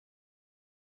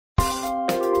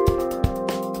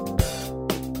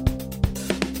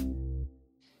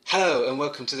Hello and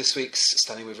welcome to this week's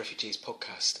Standing with Refugees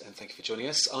podcast, and thank you for joining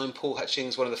us. I'm Paul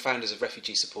Hutchings, one of the founders of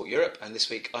Refugee Support Europe, and this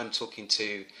week I'm talking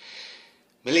to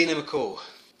Melina McCall,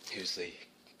 who's the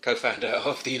co-founder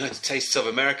of the United Tastes of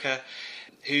America,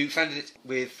 who founded it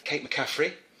with Kate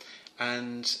McCaffrey.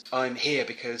 And I'm here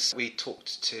because we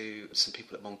talked to some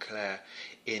people at Montclair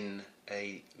in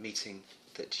a meeting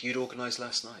that you'd organised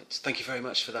last night. Thank you very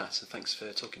much for that, and thanks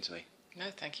for talking to me. No,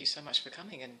 thank you so much for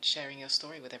coming and sharing your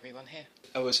story with everyone here.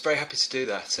 I was very happy to do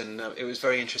that, and it was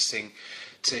very interesting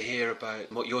to hear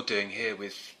about what you're doing here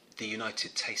with the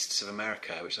United Tastes of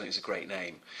America, which I think is a great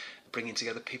name, bringing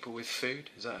together people with food.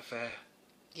 Is that a fair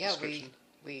description?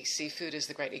 We see food as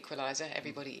the great equaliser.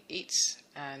 Everybody eats,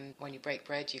 and when you break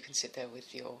bread, you can sit there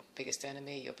with your biggest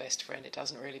enemy, your best friend. It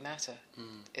doesn't really matter.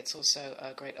 It's also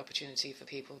a great opportunity for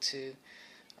people to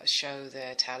show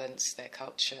their talents, their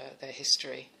culture, their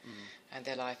history, and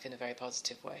their life in a very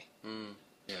positive way.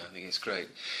 Yeah, I think it's great.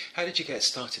 How did you get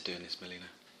started doing this, Melina?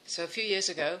 So a few years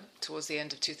ago, towards the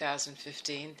end of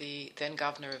 2015, the then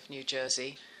governor of New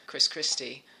Jersey, Chris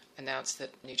Christie, announced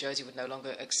that New Jersey would no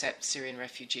longer accept Syrian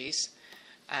refugees,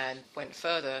 and went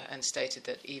further and stated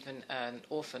that even an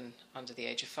orphan under the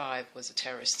age of 5 was a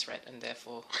terrorist threat, and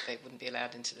therefore they wouldn't be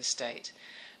allowed into the state.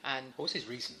 And what was his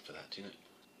reason for that, do you know?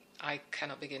 I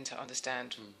cannot begin to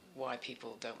understand why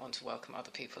people don't want to welcome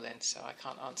other people in, so I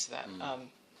can't answer that.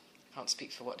 Can't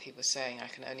speak for what he was saying. I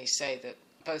can only say that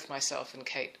both myself and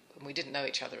Kate, and we didn't know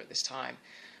each other at this time,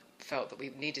 felt that we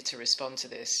needed to respond to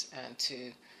this and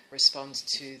to respond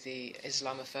to the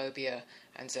Islamophobia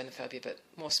and xenophobia, but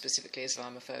more specifically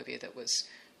Islamophobia that was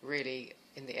really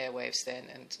in the airwaves then,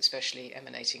 and especially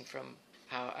emanating from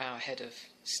our head of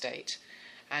state.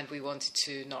 And we wanted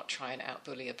to not try and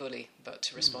out-bully a bully, but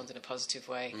to respond in a positive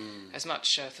way, as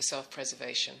much for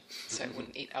self-preservation, so it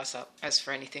wouldn't eat us up, as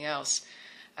for anything else.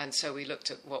 And so we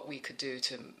looked at what we could do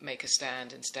to make a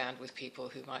stand and stand with people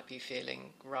who might be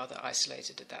feeling rather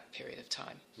isolated at that period of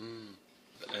time.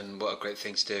 And what a great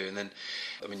thing to do. And then,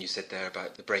 I mean, you said there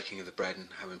about the breaking of the bread and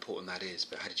how important that is,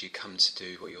 but how did you come to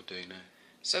do what you're doing now?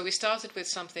 So we started with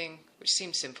something which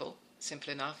seemed simple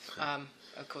enough.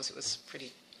 Of course, it was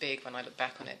pretty big when I look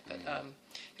back on it, but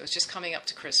it was just coming up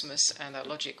to Christmas, and our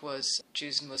logic was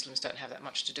Jews and Muslims don't have that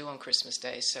much to do on Christmas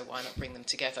Day, so why not bring them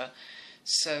together?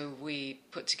 So we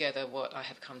put together what I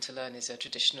have come to learn is a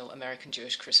traditional American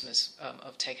Jewish Christmas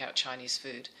of take-out Chinese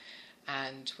food,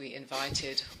 and we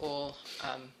invited all...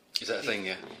 is that a thing,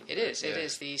 yeah? It is. It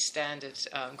is the standard.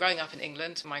 Growing up in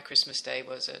England, my Christmas Day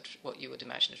was what you would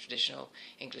imagine a traditional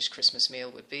English Christmas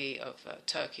meal would be, of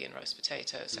turkey and roast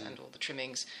potatoes and all the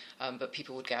trimmings. But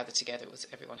people would gather together.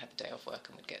 Everyone had the day off work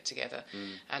and would get together.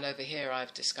 And over here,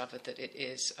 I've discovered that it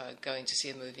is going to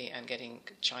see a movie and getting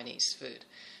Chinese food.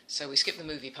 So we skipped the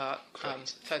movie part,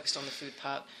 focused on the food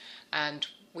part, and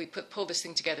we pulled this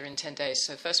thing together in 10 days.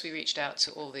 So first we reached out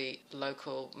to all the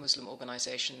local Muslim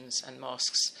organisations and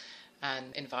mosques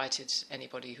and invited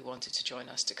anybody who wanted to join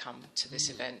us to come to this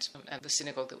event. And the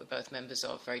synagogue that we're both members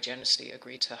of very generously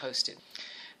agreed to host it.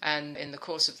 And in the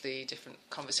course of the different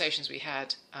conversations we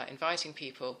had inviting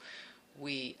people,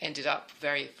 we ended up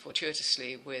very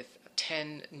fortuitously with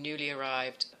 10 newly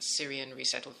arrived Syrian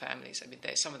resettled families. I mean,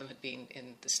 some of them had been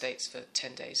in the States for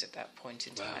 10 days at that point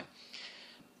in time.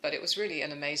 But it was really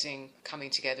an amazing coming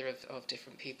together of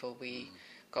different people. We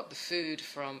got the food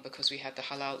because we had the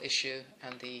halal issue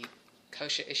and the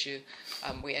kosher issue.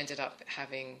 We ended up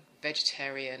having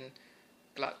vegetarian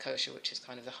glut kosher, which is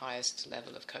kind of the highest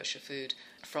level of kosher food,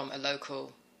 from a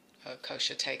local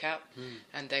kosher takeout.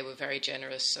 And they were very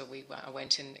generous, so I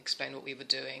went in and explained what we were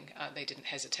doing. They didn't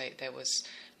hesitate. There was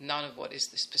none of what is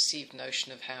this perceived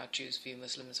notion of how Jews view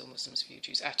Muslims or Muslims view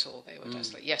Jews at all. They were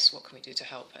just like, yes, what can we do to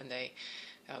help? And they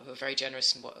were very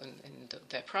generous in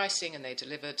their pricing, and they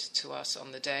delivered to us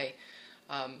on the day.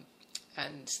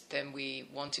 And then we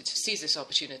wanted to seize this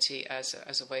opportunity as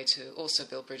a way to also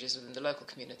build bridges within the local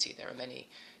community. There are many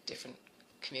different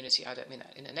community. I don't mean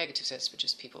that in a negative sense, but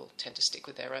just people tend to stick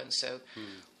with their own. So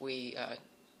we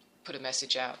put a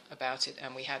message out about it,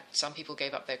 and we had some people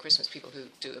gave up their Christmas. People who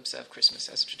do observe Christmas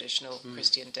as a traditional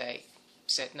Christian day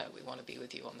said, no, we want to be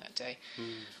with you on that day.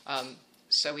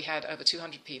 So we had over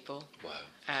 200 people. Wow.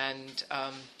 And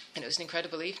it was an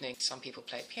incredible evening. Some people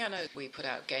played piano. We put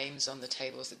out games on the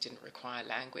tables that didn't require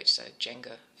language, so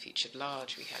Jenga featured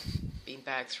large. We had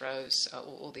beanbag throws,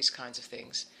 all these kinds of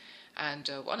things. And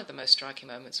one of the most striking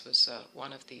moments was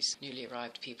one of these newly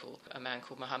arrived people, a man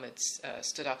called Mohammed,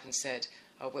 stood up and said,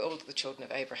 we're all the children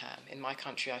of Abraham. In my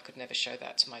country, I could never show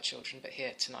that to my children, but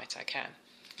here, tonight, I can.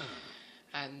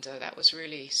 And that was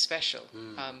really special,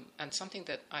 and something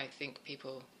that I think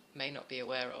people may not be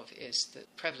aware of is the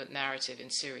prevalent narrative in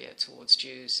Syria towards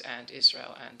Jews and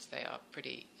Israel, and they are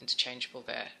pretty interchangeable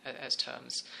there as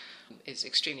terms, is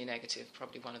extremely negative,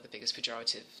 probably one of the biggest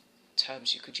pejorative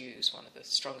terms you could use. One of the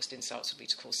strongest insults would be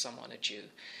to call someone a Jew.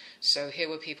 So here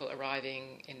were people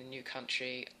arriving in a new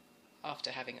country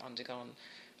after having undergone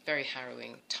very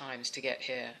harrowing times to get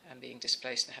here and being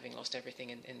displaced and having lost everything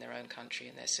in their own country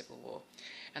in their civil war.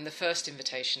 And the first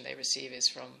invitation they receive is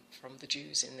from the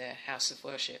Jews in their house of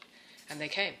worship. And they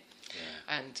came.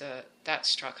 Yeah. And that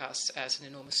struck us as an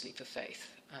enormous leap of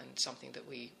faith and something that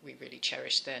we really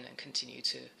cherished then and continue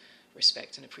to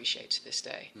respect and appreciate to this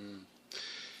day. Mm.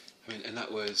 I mean, and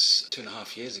that was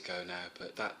 2.5 years ago now,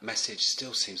 but that message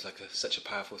still seems like such a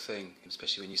powerful thing,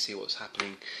 especially when you see what's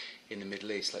happening in the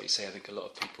Middle East. Like you say, I think a lot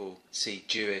of people see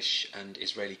Jewish and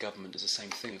Israeli government as the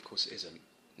same thing. Of course it isn't.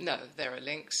 No, there are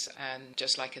links, and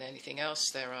just like in anything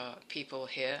else, there are people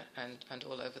here and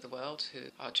all over the world who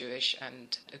are Jewish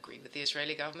and agree with the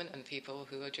Israeli government, and people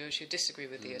who are Jewish who disagree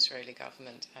with the Israeli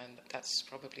government, and that's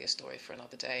probably a story for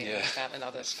another day, and about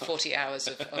another 40 hours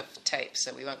of tape,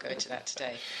 so we won't go into that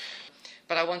today.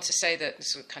 But I want to say that,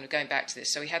 sort of kind of going back to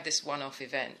this, so we had this one-off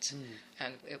event,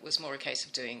 and it was more a case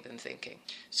of doing than thinking.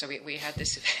 So we had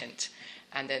this event,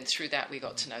 and then through that we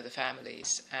got to know the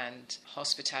families, and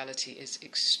hospitality is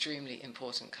extremely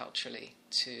important culturally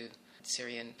to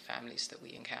Syrian families that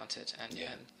we encountered, and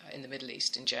in the Middle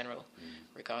East in general,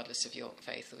 regardless of your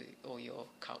faith or your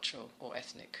cultural or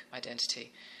ethnic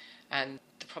identity. And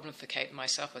the problem for Kate and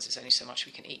myself was there's only so much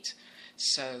we can eat.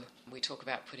 So we talk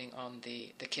about putting on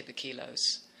the kibbeh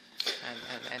kilos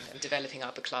and developing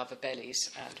our baklava bellies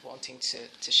and wanting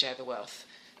to share the wealth.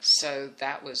 So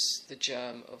that was the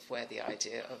germ of where the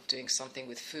idea of doing something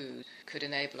with food could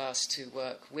enable us to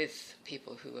work with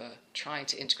people who are trying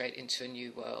to integrate into a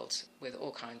new world with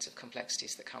all kinds of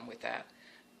complexities that come with that.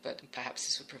 But perhaps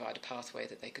this would provide a pathway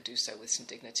that they could do so with some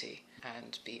dignity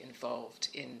and be involved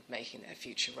in making their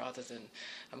future rather than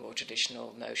a more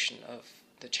traditional notion of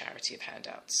the charity of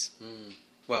handouts.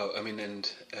 Well, I mean,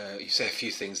 and you say a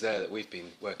few things there that we've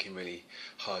been working really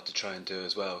hard to try and do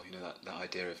as well. You know, that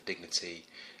idea of dignity,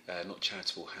 not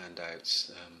charitable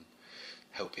handouts,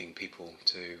 helping people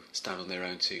to stand on their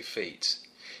own 2 feet.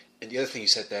 And the other thing you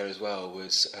said there as well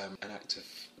was an act of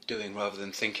doing rather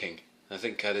than thinking. And I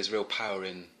think there's real power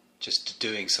in just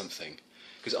doing something,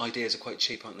 because ideas are quite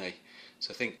cheap, aren't they?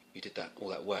 So I think you did all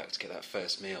that work to get that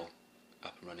first meal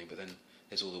up and running, but then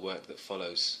there's all the work that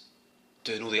follows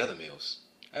doing all the other meals.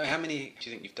 How many do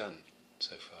you think you've done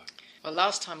so far? Well,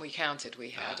 last time we counted,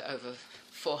 we had over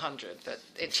 400, but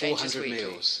it changes weekly.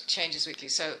 400 meals. Changes weekly.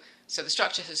 So the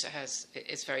structure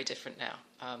is very different now.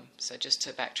 So just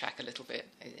to backtrack a little bit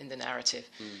in the narrative,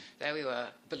 there we were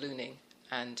ballooning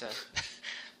and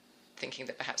thinking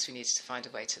that perhaps we needed to find a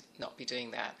way to not be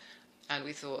doing that. And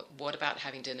we thought, what about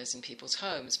having dinners in people's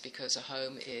homes? Because a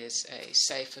home is a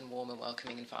safe and warm and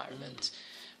welcoming environment.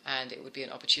 And it would be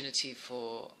an opportunity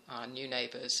for our new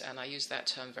neighbours, and I use that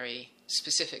term very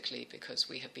specifically because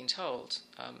we have been told,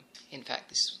 in fact,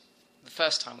 the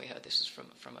first time we heard this was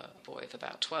from a boy of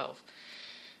about 12,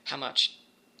 how much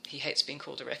he hates being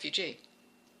called a refugee.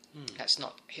 That's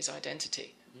not his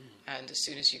identity. And as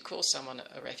soon as you call someone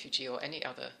a refugee or any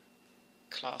other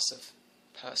class of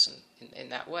person in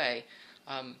that way,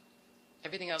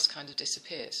 everything else kind of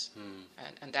disappears.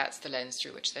 And that's the lens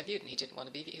through which they're viewed. And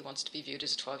he wants to be viewed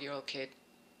as a 12-year-old kid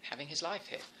having his life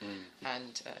here.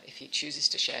 And if he chooses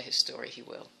to share his story, he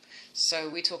will. So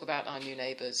we talk about our new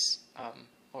neighbours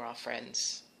or our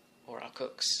friends or our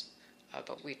cooks,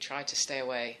 but we try to stay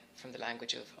away from the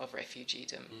language of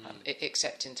refugeedom,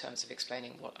 except in terms of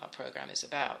explaining what our programme is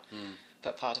about.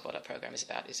 But part of what our programme is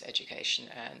about is education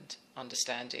and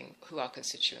understanding who our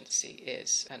constituency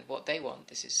is and what they want.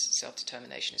 This is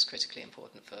self-determination is critically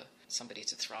important for somebody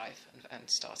to thrive and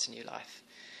start a new life.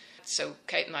 So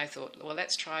Kate and I thought, well,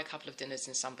 let's try a couple of dinners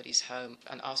in somebody's home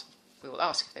and we will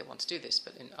ask if they want to do this,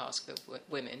 but ask the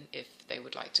women if they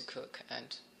would like to cook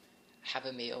and have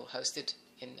a meal hosted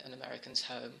in an American's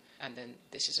home. And then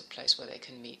this is a place where they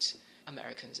can meet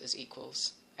Americans as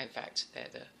equals. In fact, they're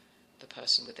the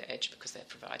person with the edge because they're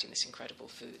providing this incredible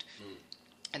food.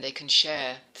 And they can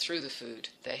share through the food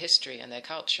their history and their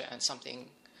culture and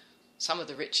some of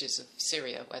the riches of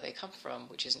Syria where they come from,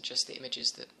 which isn't just the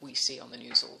images that we see on the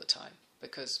news all the time.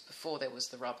 Because before there was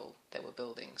the rubble, there were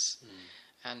buildings.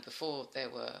 And before there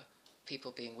were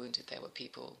people being wounded, there were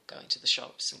people going to the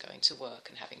shops and going to work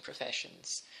and having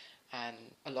professions. And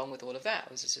along with all of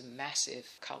that was this massive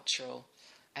cultural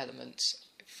element,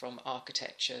 from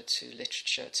architecture to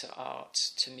literature to art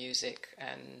to music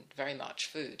and very much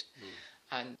food.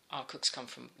 And our cooks come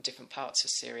from different parts of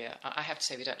Syria. I have to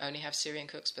say we don't only have Syrian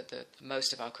cooks, but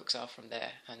most of our cooks are from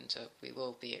there. And we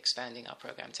will be expanding our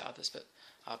program to others, but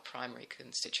our primary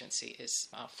constituency is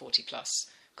our 40-plus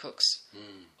cooks,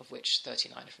 of which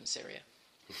 39 are from Syria.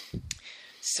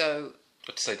 So,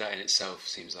 I'd say that in itself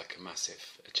seems like a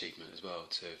massive achievement as well,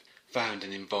 to have found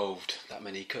and involved that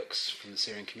many cooks from the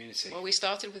Syrian community. Well, we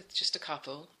started with just a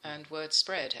couple, and word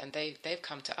spread, and they've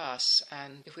come to us.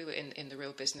 And if we were in the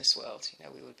real business world,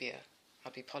 we would be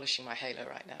I'd be polishing my halo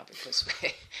right now, because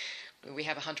we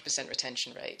have 100%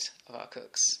 retention rate of our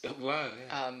cooks. Oh, wow,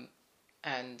 yeah.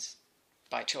 And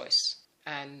by choice.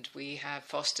 And we have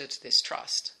fostered this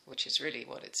trust, which is really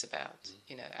what it's about,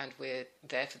 and we're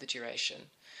there for the duration.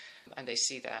 And they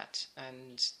see that,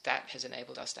 and that has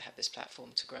enabled us to have this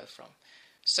platform to grow from.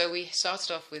 So we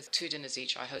started off with 2 dinners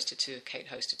each. I hosted 2, Kate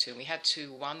hosted 2, and we had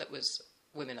 2. One that was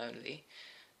women only,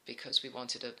 because we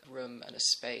wanted a room and a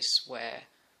space where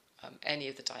any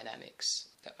of the dynamics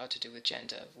that are to do with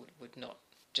gender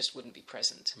wouldn't be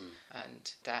present.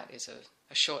 And that is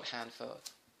a shorthand for,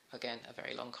 again, a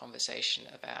very long conversation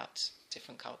about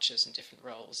different cultures and different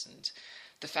roles, and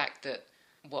the fact that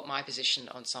what my position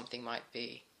on something might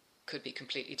be could be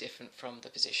completely different from the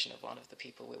position of one of the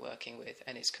people we're working with,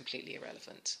 and it's completely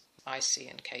irrelevant. I see,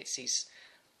 and Kate sees,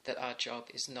 that our job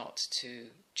is not to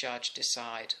judge,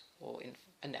 decide, or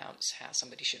announce how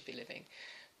somebody should be living,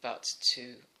 but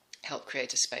to help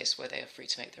create a space where they are free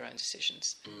to make their own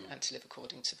decisions and to live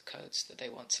according to the codes that they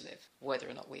want to live, whether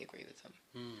or not we agree with them.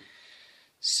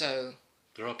 So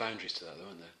there are boundaries to that, though,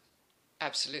 aren't there?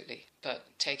 Absolutely, but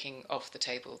taking off the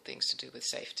table things to do with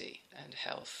safety and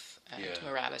health and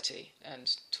morality,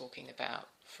 and talking about,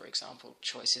 for example,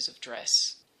 choices of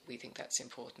dress, we think that's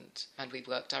important. And we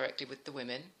work directly with the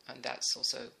women, and that's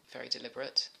also very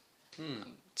deliberate,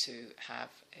 to have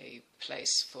a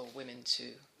place for women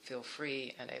to feel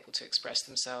free and able to express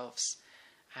themselves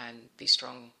and be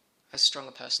as strong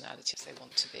a personality as they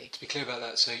want to be. To be clear about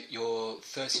that, so your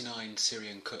 39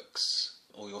 Syrian cooks,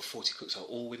 or your 40 cooks, are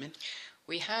all women?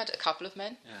 We had a couple of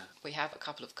men. Yeah. We have a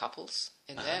couple of couples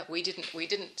in there. We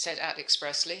didn't set out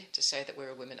expressly to say that we're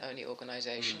a women-only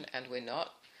organisation, and we're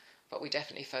not. But we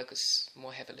definitely focus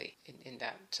more heavily in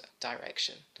that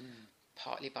direction,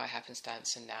 partly by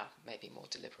happenstance and now maybe more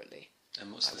deliberately.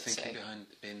 And what's the thinking behind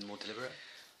being more deliberate?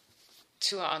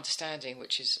 To our understanding,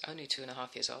 which is only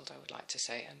 2.5 years old, I would like to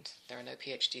say, and there are no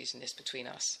PhDs in this between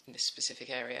us in this specific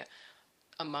area,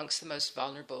 amongst the most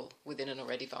vulnerable within an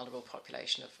already vulnerable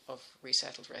population of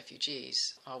resettled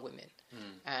refugees are women.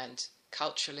 And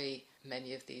culturally,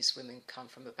 many of these women come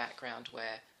from a background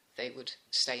where they would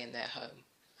stay in their home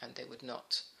and they would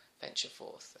not venture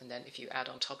forth. And then if you add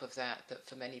on top of that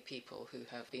for many people who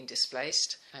have been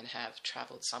displaced and have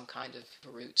travelled some kind of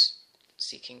route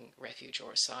seeking refuge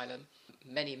or asylum,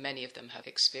 many of them have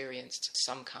experienced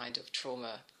some kind of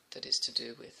trauma that is to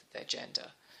do with their gender,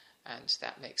 and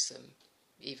that makes them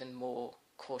even more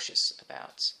cautious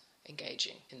about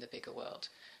engaging in the bigger world.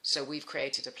 So we've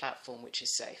created a platform which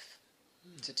is safe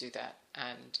to do that.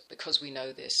 And because we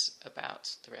know this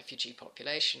about the refugee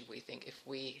population, we think if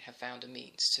we have found a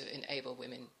means to enable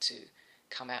women to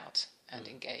come out and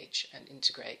engage and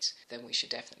integrate, then we should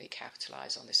definitely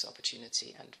capitalise on this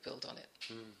opportunity and build on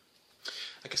it.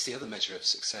 I guess the other measure of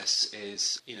success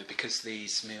is, because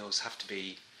these meals have to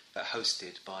be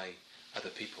hosted by other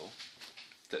people,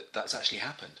 that's actually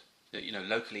happened.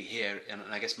 Locally here, and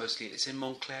I guess mostly it's in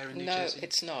Montclair in New Jersey? No,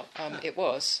 it's not. It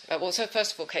was. So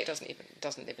first of all, Kate doesn't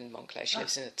live in Montclair. She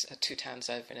lives in 2 towns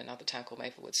over in another town called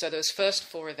Maplewood. So those first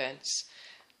 4 events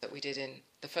that we did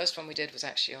the first one we did was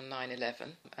actually on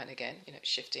 9/11, and again,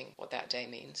 shifting what that day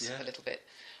means a little bit.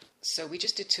 So we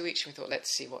just did 2 each, and we thought,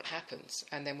 let's see what happens.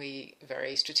 And then we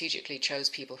very strategically chose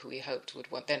people who we hoped would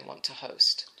then want to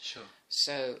host. Sure.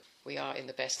 So we are, in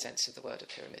the best sense of the word, a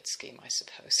pyramid scheme, I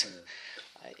suppose.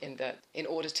 In that, in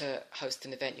order to host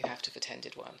an event, you have to have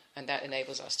attended one, and that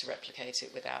enables us to replicate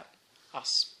it without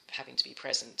us having to be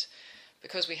present,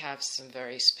 because we have some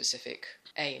very specific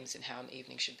aims in how an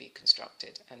evening should be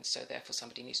constructed, and so therefore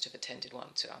somebody needs to have attended one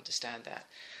to understand that.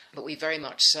 But we very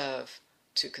much serve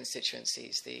 2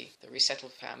 constituencies, the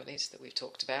resettled families that we've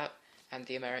talked about, and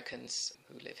the Americans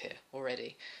who live here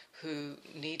already, who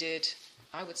needed,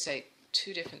 I would say,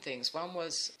 2 different things. One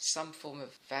was some form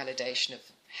of validation of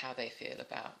how they feel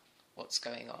about what's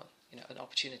going on, an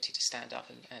opportunity to stand up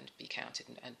and be counted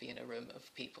and be in a room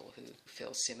of people who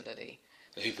feel similarly.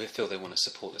 Who feel they want to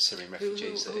support the Syrian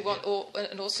refugees.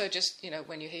 And also just,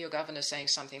 when you hear your governor saying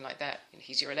something like that,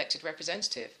 he's your elected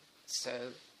representative.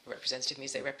 So a representative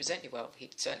means they represent you. Well, he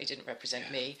certainly didn't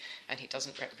represent me, and he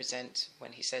doesn't represent,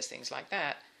 when he says things like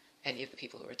that, any of the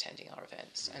people who are attending our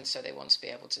events. And so they want to be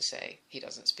able to say, he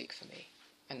doesn't speak for me.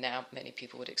 And now many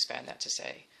people would expand that to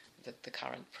say that the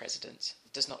current president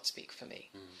does not speak for me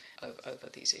over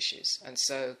these issues. And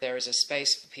so there is a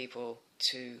space for people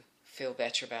to feel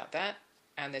better about that.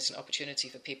 And there's an opportunity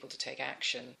for people to take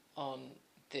action on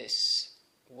this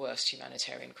worst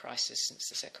humanitarian crisis since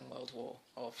the Second World War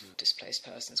of displaced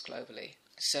persons globally.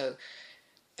 So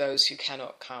those who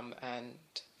cannot come and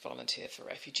volunteer for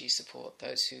refugee support,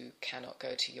 those who cannot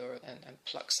go to Europe and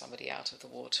pluck somebody out of the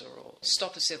water or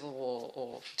stop a civil war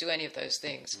or do any of those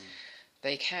things,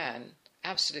 they can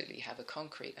absolutely have a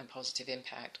concrete and positive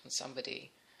impact on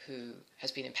somebody who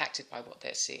has been impacted by what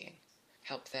they're seeing,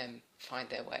 help them find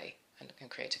their way and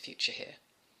create a future here.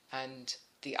 And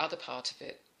the other part of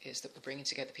it is that we're bringing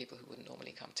together people who wouldn't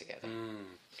normally come together.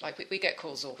 Like we get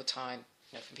calls all the time,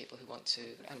 from people who want to,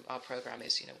 and our program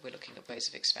is, we're looking at ways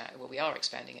of expanding, we are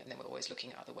expanding it, and then we're always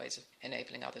looking at other ways of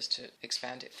enabling others to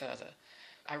expand it further.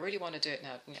 I really want to do it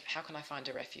now. How can I find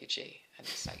a refugee? And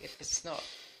it's like,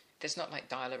 there's not like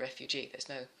dial a refugee, there's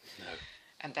no.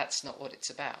 And that's not what it's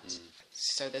about.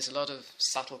 So there's a lot of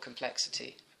subtle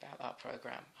complexity about our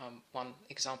program. One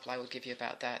example I would give you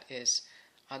about that is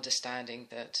understanding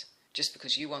that just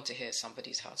because you want to hear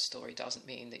somebody's hard story doesn't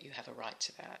mean that you have a right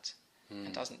to that.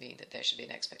 And doesn't mean that there should be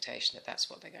an expectation that that's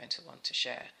what they're going to want to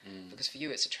share. Because for you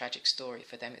it's a tragic story,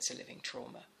 for them it's a living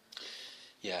trauma.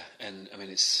 Yeah, and I mean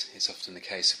it's often the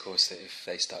case, of course, that if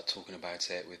they start talking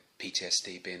about it with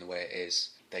PTSD being the way it is,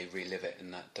 they relive it,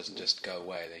 and that doesn't just go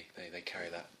away. They carry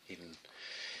that, even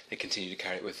they continue to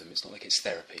carry it with them. It's not like it's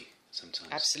therapy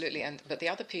sometimes. Absolutely, but the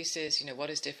other piece is, what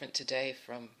is different today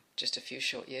from just a few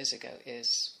short years ago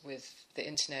is with the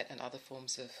internet and other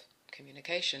forms of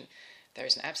communication, there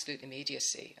is an absolute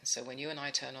immediacy. And so when you and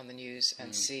I turn on the news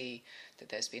and see that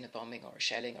there's been a bombing or a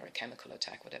shelling or a chemical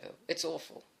attack, whatever, it's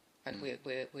awful. And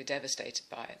we're devastated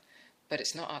by it. But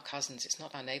it's not our cousins, it's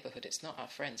not our neighbourhood, it's not our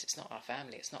friends, it's not our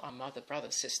family, it's not our mother,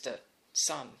 brother, sister,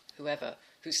 son, whoever,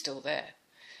 who's still there.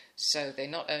 So they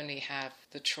not only have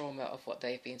the trauma of what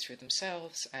they've been through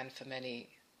themselves, and for many,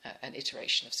 an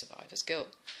iteration of survivor's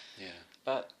guilt,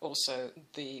 but also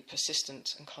the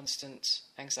persistent and constant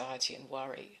anxiety and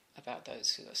worry about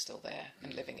those who are still there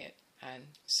and living it. And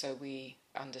so we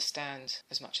understand,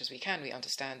 as much as we can, we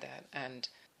understand that. And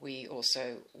we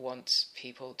also want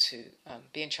people to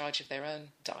be in charge of their own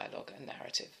dialogue and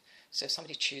narrative. So if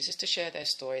somebody chooses to share their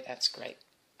story, that's great,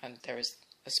 and there is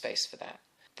a space for that.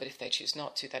 But if they choose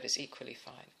not to, that is equally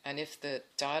fine. And if the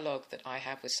dialogue that I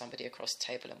have with somebody across the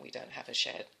table, and we don't have a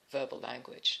shared verbal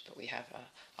language, but we have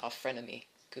our frenemy,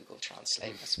 Google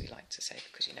Translate, as we like to say,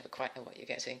 because you never quite know what you're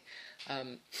getting.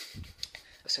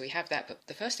 So we have that, but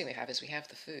the first thing we have is we have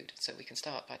the food. So we can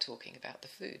start by talking about the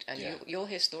food. And you'll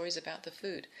hear stories about the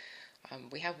food.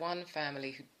 We have one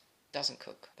family who doesn't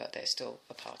cook, but they're still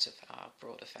a part of our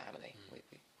broader family.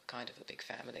 We're kind of a big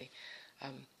family.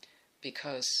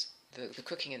 Because the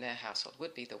cooking in their household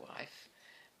would be the wife,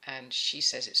 and she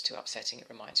says it's too upsetting. It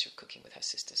reminds her of cooking with her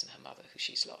sisters and her mother, who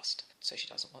she's lost, so she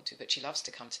doesn't want to. But she loves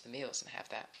to come to the meals and have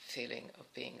that feeling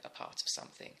of being a part of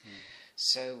something.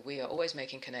 So we are always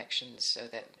making connections, so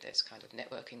that there's kind of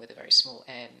networking with a very small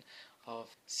n of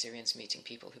Syrians meeting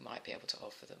people who might be able to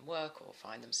offer them work or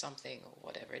find them something or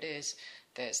whatever it is.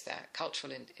 There's that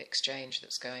cultural exchange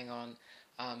that's going on.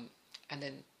 And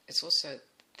then it's also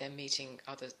them meeting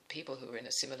other people who are in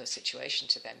a similar situation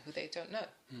to them who they don't know.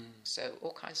 So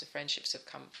all kinds of friendships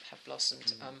have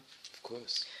blossomed. Of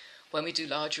course. When we do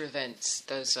larger events,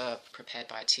 those are prepared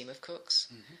by a team of cooks,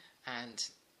 and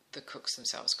the cooks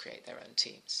themselves create their own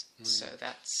teams. So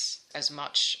that's as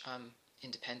much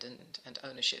independent and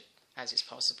ownership as is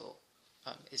possible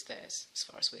is theirs, as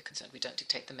far as we're concerned. We don't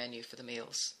dictate the menu for the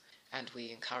meals, and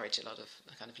we encourage a lot of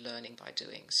kind of learning by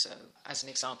doing. So as an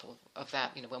example of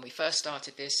that, when we first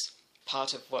started this,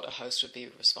 part of what a host would be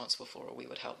responsible for, or we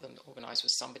would help them organise,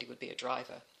 was somebody would be a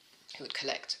driver who would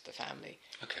collect the family.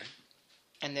 Okay.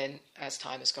 And then as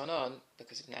time has gone on,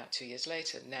 because now 2 years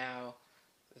later, now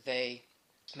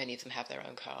many of them have their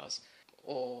own cars,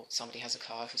 or somebody has a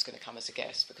car who's going to come as a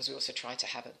guest, because we also try to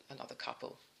have another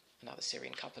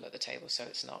Syrian couple at the table, so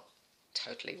it's not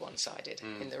totally one-sided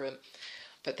in the room.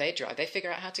 But they drive, they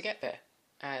figure out how to get there.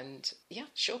 And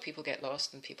sure, people get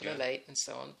lost and people are late and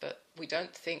so on, but we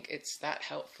don't think it's that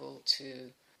helpful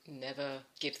to never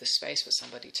give the space for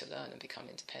somebody to learn and become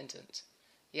independent.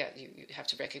 You have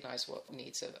to recognise what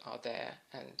needs are there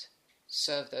and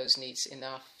serve those needs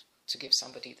enough to give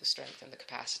somebody the strength and the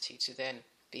capacity to then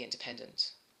be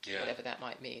independent, whatever that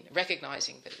might mean.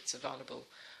 Recognising that it's a vulnerable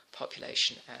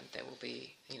population and there will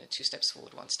be, 2 steps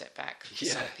forward, 1 step back for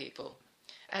some people.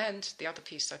 And the other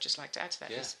piece I'd just like to add to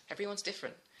that is everyone's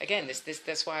different. Again,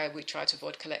 that's why we try to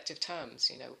avoid collective terms.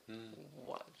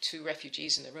 Two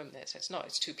refugees in a room.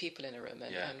 It's two people in a room,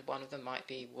 and one of them might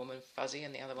be warm and fuzzy,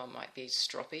 and the other one might be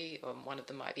stroppy, or one of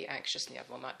them might be anxious, and the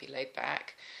other one might be laid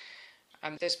back.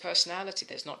 And there's personality.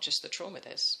 There's not just the trauma.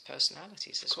 There's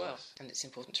personalities as well, and it's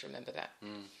important to remember that.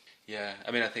 Yeah,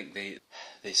 I mean, I think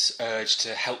this urge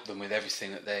to help them with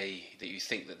everything that you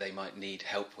think that they might need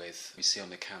help with, we see on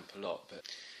the camp a lot. But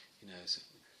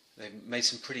they've made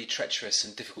some pretty treacherous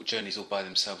and difficult journeys all by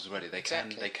themselves already. They can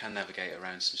navigate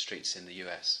around some streets in the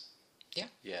US.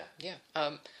 Yeah.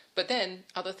 But then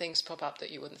other things pop up that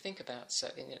you wouldn't think about. So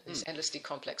this endlessly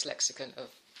complex lexicon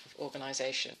of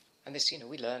organisation, and this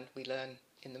we learn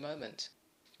in the moment.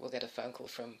 We'll get a phone call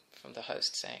from the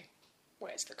host saying,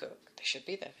 "Where's the cook? They should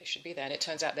be there. And it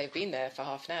turns out they've been there for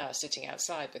half an hour sitting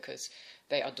outside because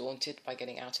they are daunted by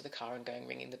getting out of the car and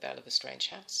ringing the bell of a strange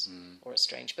house or a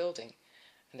strange building,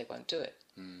 and they won't do it.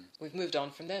 We've moved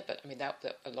on from there, but I mean, that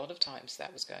a lot of times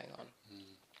that was going on.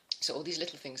 So all these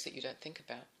little things that you don't think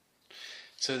about.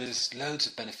 So there's loads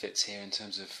of benefits here in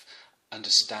terms of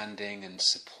understanding and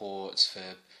support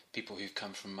for people who've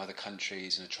come from other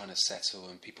countries and are trying to settle,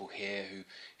 and people here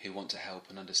who want to help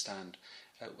and understand.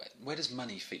 Where does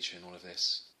money feature in all of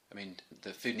this? I mean,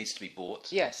 the food needs to be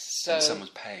bought. Yes, so and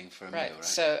someone's paying for a meal, right?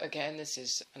 So again, this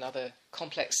is another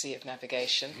complex sea of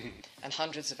navigation and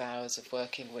hundreds of hours of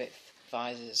working with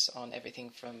advisors on everything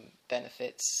from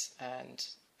benefits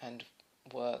and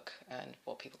work and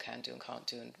what people can do and can't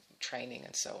do and training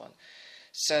and so on.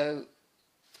 So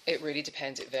it really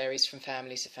depends. It varies from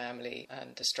family to family,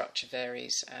 and the structure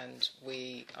varies. And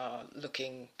we are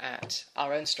looking at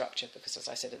our own structure because, as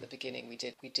I said at the beginning,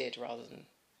 we did rather than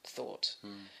thought.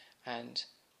 And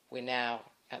we're now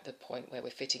at the point where we're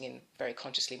fitting in very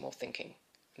consciously more thinking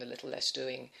and a little less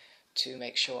doing to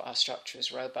make sure our structure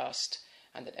is robust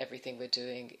and that everything we're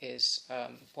doing is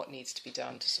what needs to be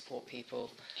done to support people.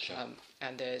 Sure.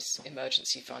 And there's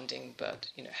emergency funding, but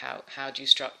how do you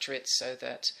structure it so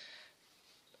that,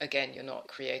 again, you're not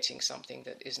creating something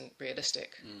that isn't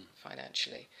realistic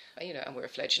financially. And we're a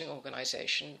fledgling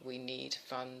organisation. We need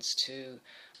funds to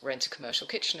rent a commercial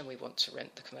kitchen, and we want to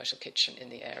rent the commercial kitchen in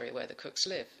the area where the cooks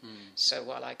live. So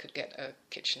while I could get a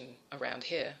kitchen around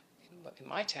here, in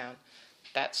my town,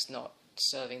 that's not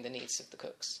serving the needs of the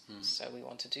cooks. So we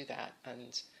want to do that.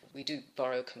 And we do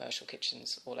borrow commercial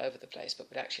kitchens all over the place, but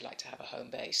we'd actually like to have a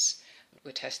home base.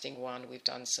 We're testing one. We've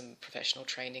done some professional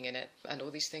training in it. And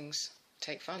all these things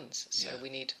take funds, so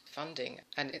we need funding,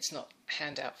 and it's not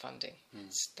handout funding.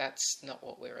 That's not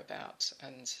what we're about.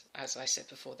 And as I said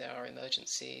before, there are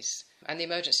emergencies, and the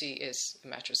emergency is a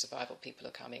matter of survival. People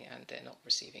are coming and they're not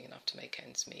receiving enough to make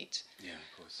ends meet. Yeah,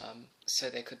 of course.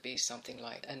 So there could be something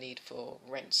like a need for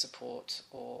rent support,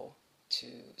 or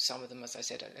some of them, as I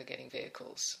said, are getting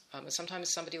vehicles. And sometimes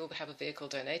somebody will have a vehicle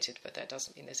donated, but that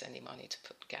doesn't mean there's any money to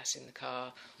put gas in the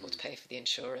car or to pay for the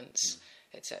insurance,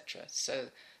 etc. So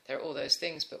there are all those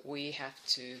things, but we have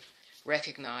to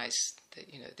recognise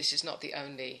that this is not the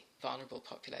only vulnerable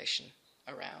population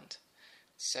around.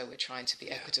 So we're trying to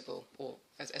be equitable, or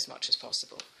as much as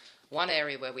possible. One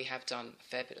area where we have done a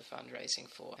fair bit of fundraising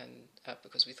for, and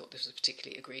because we thought this was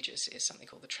particularly egregious, is something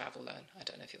called the travel loan. I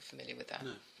don't know if you're familiar with that.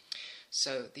 No.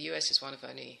 So the US is one of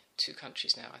only 2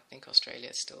 countries now, I think Australia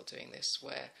is still doing this,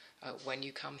 where when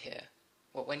you come here,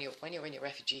 or when you're in your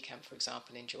refugee camp, for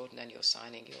example, in Jordan, and you're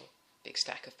signing your big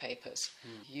stack of papers,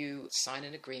 you sign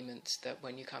an agreement that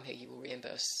when you come here you will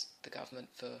reimburse the government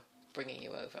for bringing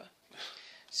you over.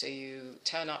 So you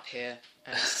turn up here,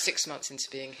 and 6 months into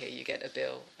being here you get a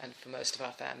bill, and for most of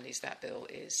our families that bill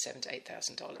is $7,000 to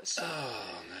 $8,000.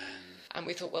 Oh man. And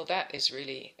we thought, well, that is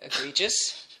really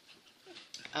egregious.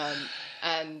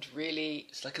 And really,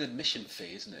 it's like an admission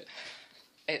fee, isn't it?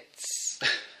 It's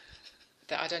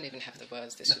I don't even have the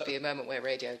words. This would be a moment where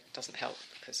radio doesn't help,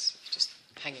 because you're just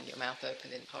hanging your mouth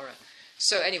open in horror.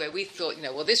 So anyway, we thought,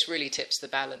 well, this really tips the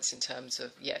balance in terms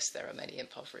of, yes, there are many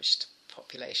impoverished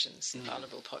populations,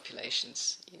 vulnerable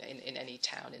populations, in any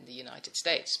town in the United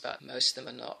States, but most of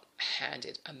them are not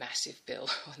handed a massive bill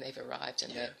when they've arrived,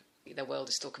 and their world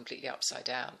is still completely upside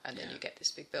down, and then you get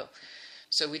this big bill.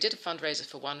 So we did a fundraiser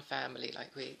for one family.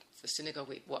 The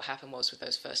synagogue, what happened was with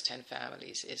those first 10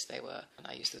 families is they were, and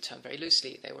I use the term very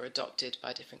loosely, they were adopted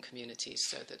by different communities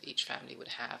so that each family would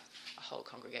have a whole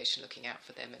congregation looking out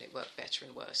for them, and it worked better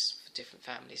and worse for different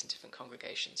families and different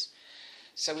congregations.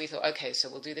 So we thought, okay, so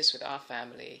we'll do this with our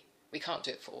family. We can't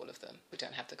do it for all of them. We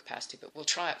don't have the capacity, but we'll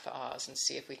try it for ours and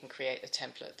see if we can create a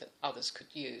template that others could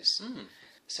use.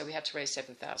 So we had to raise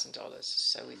 $7,000.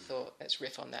 So we thought, let's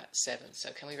riff on that 7.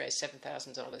 So can we raise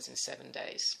 $7,000 in 7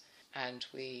 days? and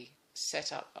we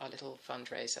set up our little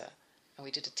fundraiser, and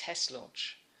we did a test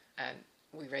launch, and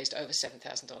we raised over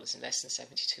 $7,000 in less than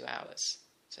 72 hours.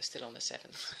 So still on the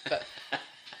 7th.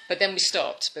 But then we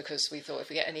stopped because we thought if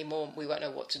we get any more, we won't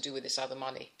know what to do with this other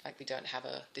money. Like we don't have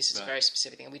this is a very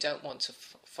specific thing, and we don't want to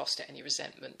foster any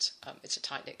resentment. It's a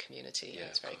tight-knit community, and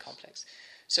it's very complex.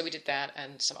 So we did that,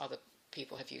 and some other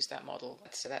people have used that model.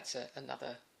 So that's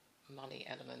another money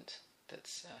element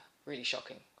that's really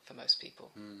shocking for most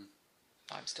people.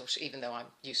 I'm still, even though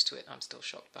I'm used to it, I'm still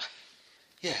shocked by it.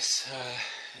 Yes,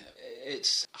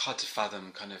 it's hard to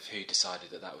fathom kind of who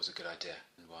decided that was a good idea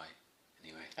and why,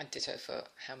 anyway. And ditto for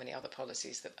how many other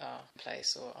policies that are in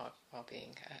place or are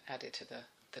being added to the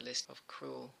list of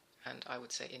cruel and, I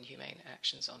would say, inhumane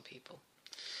actions on people.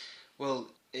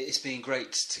 Well, it's been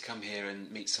great to come here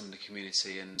and meet some of the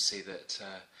community and see that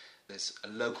there's a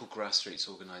local grassroots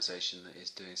organisation that is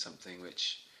doing something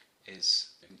which is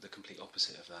the complete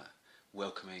opposite of that,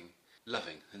 welcoming,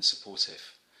 loving and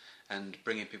supportive, and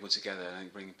bringing people together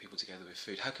with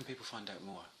food. How can people find out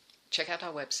more? Check out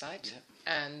our website,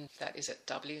 and that is at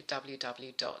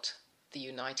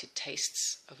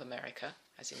www.theunitedtastesofamerica,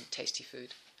 as in tasty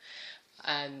food.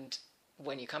 And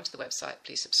when you come to the website,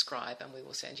 please subscribe, and we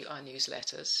will send you our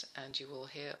newsletters, and you will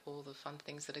hear all the fun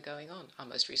things that are going on. Our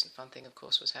most recent fun thing, of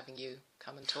course, was having you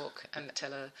come and talk and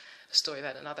tell a story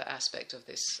about another aspect of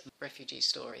this refugee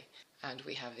story. And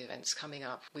we have events coming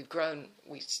up. We've grown.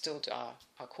 We still do our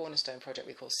cornerstone project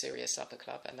we call Syria Supper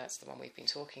Club, and that's the one we've been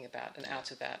talking about. And out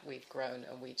of that, we've grown,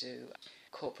 and we do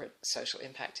corporate social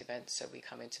impact events. So we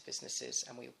come into businesses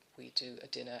and we do a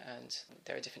dinner, and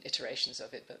there are different iterations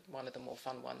of it, but one of the more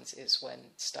fun ones is when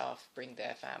staff bring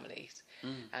their families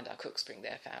and our cooks bring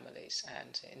their families,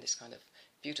 and in this kind of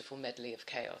beautiful medley of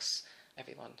chaos,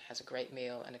 everyone has a great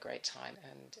meal and a great time,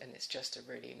 and it's just a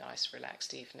really nice,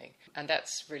 relaxed evening. And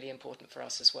that's really important for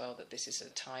us as well, that this is a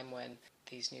time when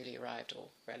these newly arrived or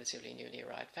relatively newly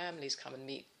arrived families come and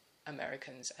meet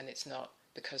Americans, and it's not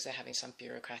because they're having some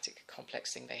bureaucratic,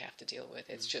 complex thing they have to deal with.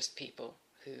 It's just people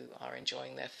who are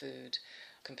enjoying their food,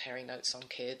 comparing notes on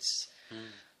kids,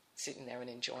 sitting there and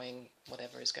enjoying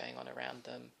whatever is going on around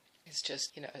them. It's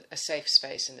just, a safe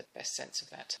space in the best sense of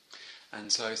that.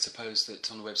 And so I suppose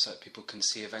that on the website people can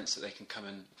see events that they can come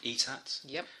and eat at.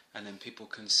 Yep. And then people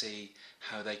can see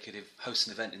how they could host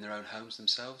an event in their own homes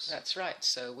themselves. That's right.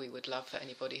 So we would love for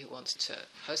anybody who wants to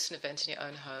host an event in your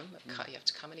own home. You have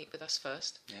to come and eat with us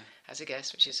first as a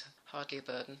guest, which is hardly a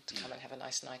burden, to come and have a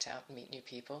nice night out and meet new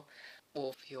people.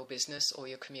 Or for your business or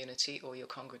your community or your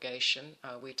congregation.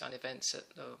 We've done events at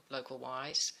the local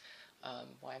Ys,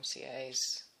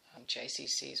 YMCAs,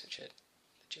 JCCs, which are the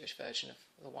Jewish version of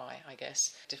the Y, I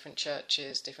guess. Different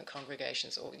churches, different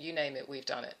congregations, or you name it, we've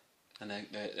done it.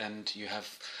 And you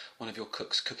have one of your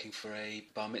cooks cooking for a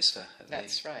bar mitzvah at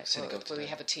That's right. synagogue well, we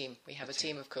have a team. We have a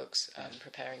team of cooks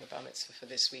preparing a bar mitzvah for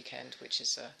this weekend, which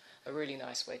is a really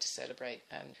nice way to celebrate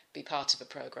and be part of a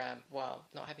programme while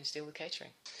not having to deal with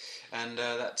catering. And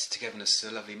that's togetherness,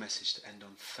 a lovely message to end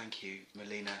on. Thank you,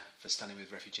 Melina, for standing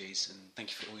with refugees, and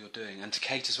thank you for all you're doing. And to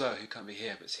Kate as well, who can't be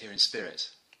here, but is here in spirit.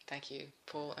 Thank you,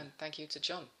 Paul, and thank you to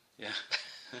John. Yeah.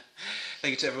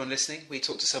 Thank you to everyone listening. We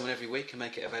talk to someone every week and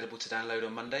make it available to download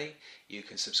on Monday. You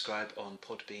can subscribe on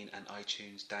Podbean and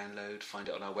iTunes, download, find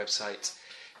it on our website.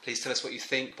 Please tell us what you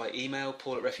think by email,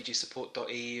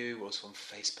 paul@refugeesupport.eu. We're also on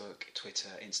Facebook,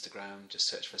 Twitter, Instagram. Just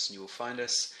search for us and you will find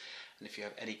us. And if you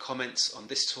have any comments on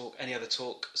this talk, any other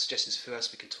talk, suggestions for who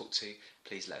else we can talk to,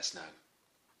 please let us know.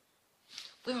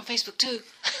 We're on Facebook too.